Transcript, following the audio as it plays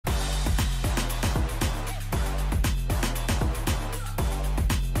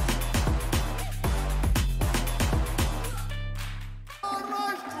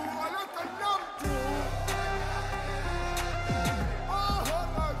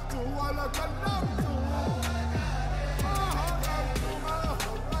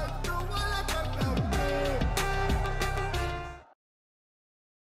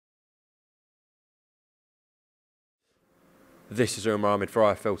This is Mohammed for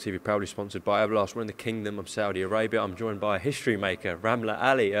IFL TV, proudly sponsored by Everlast. We're in the Kingdom of Saudi Arabia. I'm joined by a history maker, RAMLA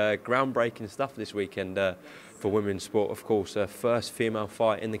Ali. Groundbreaking stuff this weekend for women's sport, of course. First female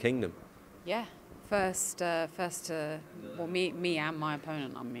fight in the Kingdom. Yeah, first well, me and my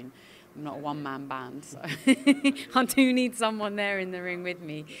opponent. I mean, I'm not a one-man band, so I do need someone there in the ring with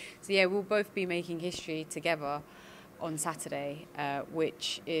me. So yeah, we'll both be making history together on Saturday,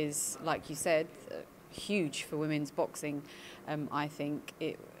 which is, like you said, huge for women's boxing. I think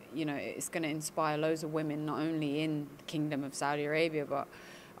it's going to inspire loads of women, not only in the Kingdom of Saudi Arabia, but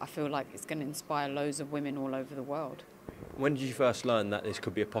I feel like it's going to inspire loads of women all over the world. When did you first learn that this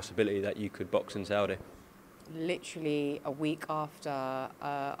could be a possibility that you could box in Saudi? Literally a week after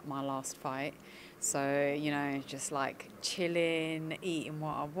my last fight. So, just like chilling, eating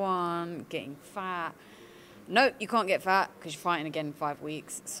what I want, getting fat. No, you can't get fat because you're fighting again in 5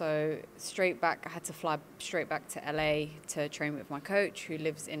 weeks. So straight back, I had to fly straight back to LA to train with my coach who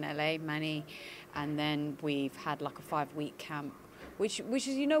lives in LA, Manny. And then we've had like a 5-week camp, which is,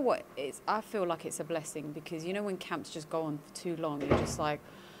 you know what, I feel like it's a blessing because, when camps just go on for too long, you're just like,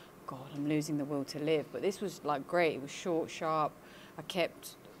 God, I'm losing the will to live. But this was like great. It was short, sharp. I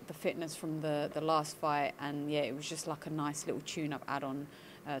kept the fitness from the last fight. And yeah, it was just like a nice little tune-up add-on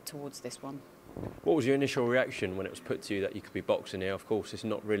towards this one. What was your initial reaction when it was put to you that you could be boxing here? Of course, it's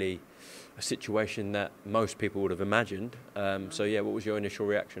not really a situation that most people would have imagined. So yeah, what was your initial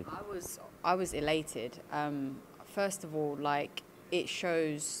reaction? I was elated. First of all, like, it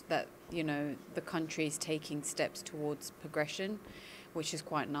shows that, the country's taking steps towards progression, which is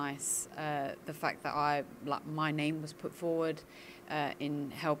quite nice. The fact that my name was put forward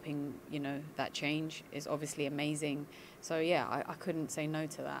in helping, that change is obviously amazing. So yeah, I couldn't say no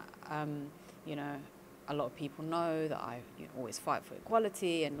to that. A lot of people know that I always fight for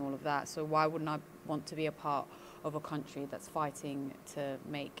equality and all of that. So why wouldn't I want to be a part of a country that's fighting to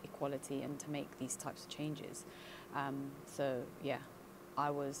make equality and to make these types of changes? So yeah, I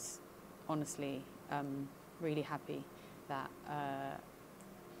was honestly really happy that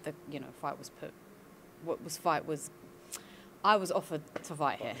the fight was put. I was offered to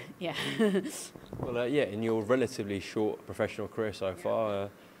fight here. Yeah. Well, yeah, in your relatively short professional career so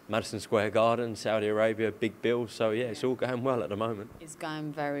far. Madison Square Garden, Saudi Arabia, big bill. So yeah, it's all going well at the moment. It's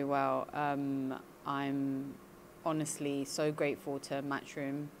going very well. I'm honestly so grateful to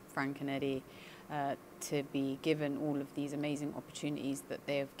Matchroom, Frank and Eddie, to be given all of these amazing opportunities that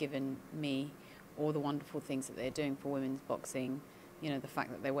they have given me, all the wonderful things that they're doing for women's boxing. The fact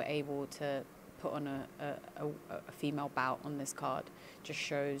that they were able to put on a female bout on this card just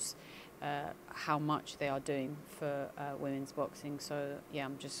shows how much they are doing for women's boxing. So yeah,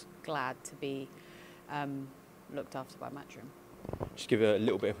 I'm just glad to be looked after by Matchroom. Just give a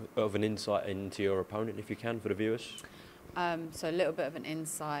little bit of an insight into your opponent, if you can, for the viewers. So a little bit of an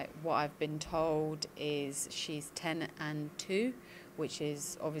insight. What I've been told is she's 10-2, which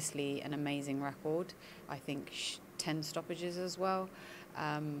is obviously an amazing record. I think 10 stoppages as well.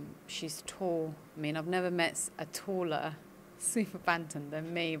 She's tall. I mean, I've never met a taller super bantam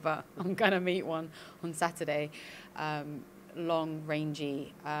than me, but I'm gonna meet one on Saturday. Long,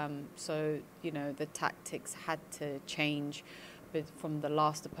 rangy. So the tactics had to change from the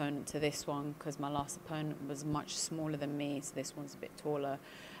last opponent to this one because my last opponent was much smaller than me, so this one's a bit taller.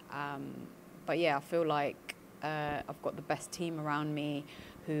 But yeah, I feel like I've got the best team around me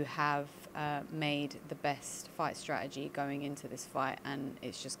who have made the best fight strategy going into this fight, and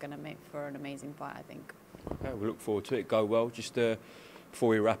it's just going to make for an amazing fight, I think. Okay, we look forward to it. Go well. Just before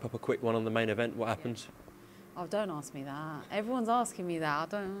we wrap up, a quick one on the main event. What happens? Oh, don't ask me that. Everyone's asking me that. I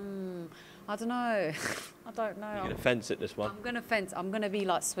don't know. I don't know. You're going to fence at this one? I'm going to fence. I'm going to be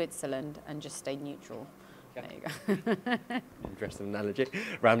like Switzerland and just stay neutral. Okay. There you go. Interesting analogy.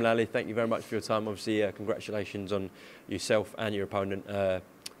 RAMLA Ali, thank you very much for your time. Obviously, congratulations on yourself and your opponent.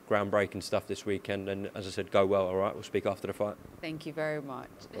 Groundbreaking stuff this weekend. And as I said, go well, all right? We'll speak after the fight. Thank you very much.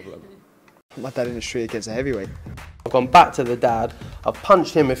 No problem. My dad in the street against a heavyweight. I've gone back to the dad. I've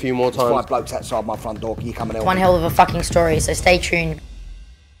punched him a few more times. 5 blokes outside my front door. Can you come and help One me? hell of a fucking story, so stay tuned.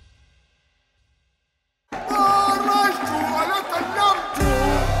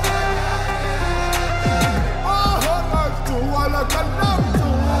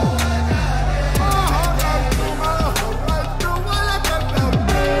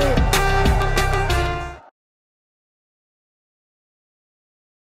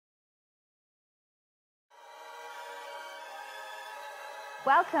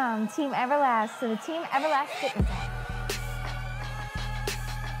 Welcome, Team Everlast, to the Team Everlast Fitness app.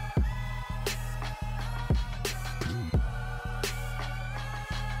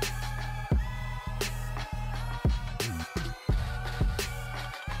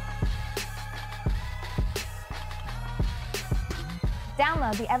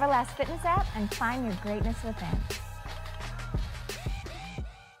 Download the Everlast Fitness app and find your greatness within.